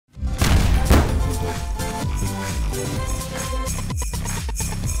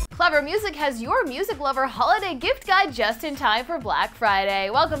ClevverMusic has your music lover holiday gift guide just in time for Black Friday.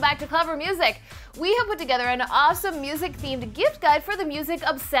 Welcome back to ClevverMusic. We have put together an awesome music-themed gift guide for the music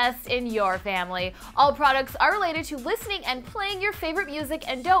obsessed in your family. All products are related to listening and playing your favorite music,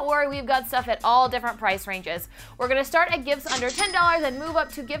 and don't worry, we've got stuff at all different price ranges. We're going to start at gifts under $10 and move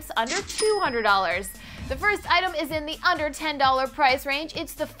up to gifts under $200. The first item is in the under $10 price range.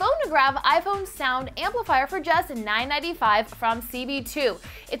 It's the phone-ograph iPhone sound amplifier for just $9.95 from CB2.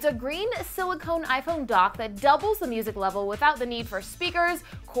 It's a green silicone iPhone dock that doubles the music level without the need for speakers,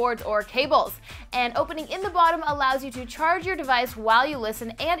 cords, or cables. And opening in the bottom allows you to charge your device while you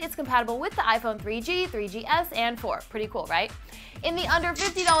listen, and it's compatible with the iPhone 3G, 3GS, and 4. Pretty cool, right? In the under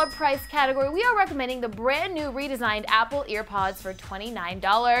 $50 price category, we are recommending the brand new redesigned Apple EarPods for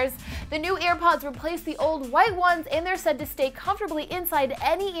 $29. The new AirPods replace the old white ones, and they're said to stay comfortably inside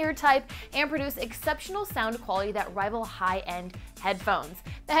any ear type and produce exceptional sound quality that rival high-end headphones.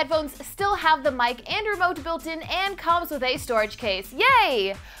 The headphones still have the mic and remote built in and comes with a storage case.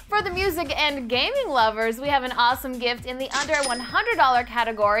 Yay! For the music and gaming lovers, we have an awesome gift in the under $100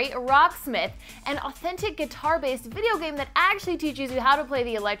 category, Rocksmith, an authentic guitar-based video game that actually teaches you how to play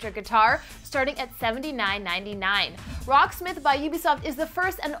the electric guitar, starting at $79.99. Rocksmith by Ubisoft is the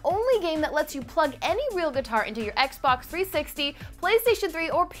first and only game that lets you plug any real guitar into your Xbox 360, PlayStation 3,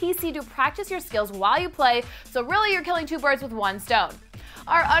 or PC to practice your skills while you play, so really you're killing two birds with one stone.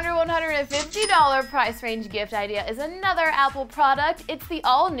 Our under $150 price range gift idea is another Apple product. It's the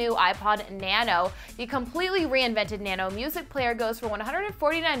all-new iPod Nano. The completely reinvented Nano music player goes for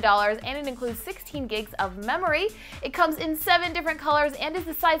 $149, and it includes 16 gigs of memory. It comes in 7 different colors and is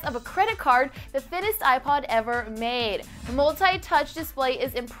the size of a credit card, the thinnest iPod ever made. The multi-touch display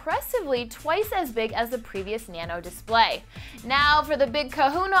is impressively twice as big as the previous Nano display. Now for the big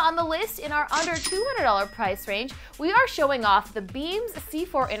kahuna on the list, in our under $200 price range, we are showing off the Beamz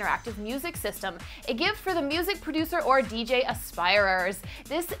C4 interactive music system, a gift for the music producer or DJ aspirers.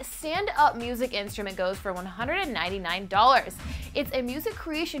 This stand-up music instrument goes for $199. It's a music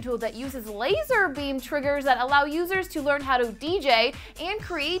creation tool that uses laser beam triggers that allow users to learn how to DJ and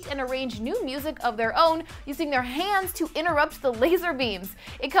create and arrange new music of their own using their hands to interrupt the laser beams.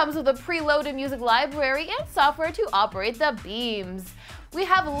 It comes with a preloaded music library and software to operate the beams. We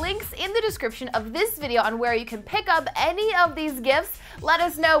have links in the description of this video on where you can pick up any of these gifts. Let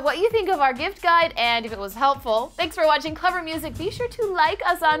us know what you think of our gift guide and if it was helpful. Thanks for watching ClevverMusic. Be sure to like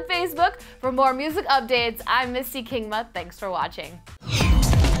us on Facebook for more music updates. I'm Misty Kingma. Thanks for watching.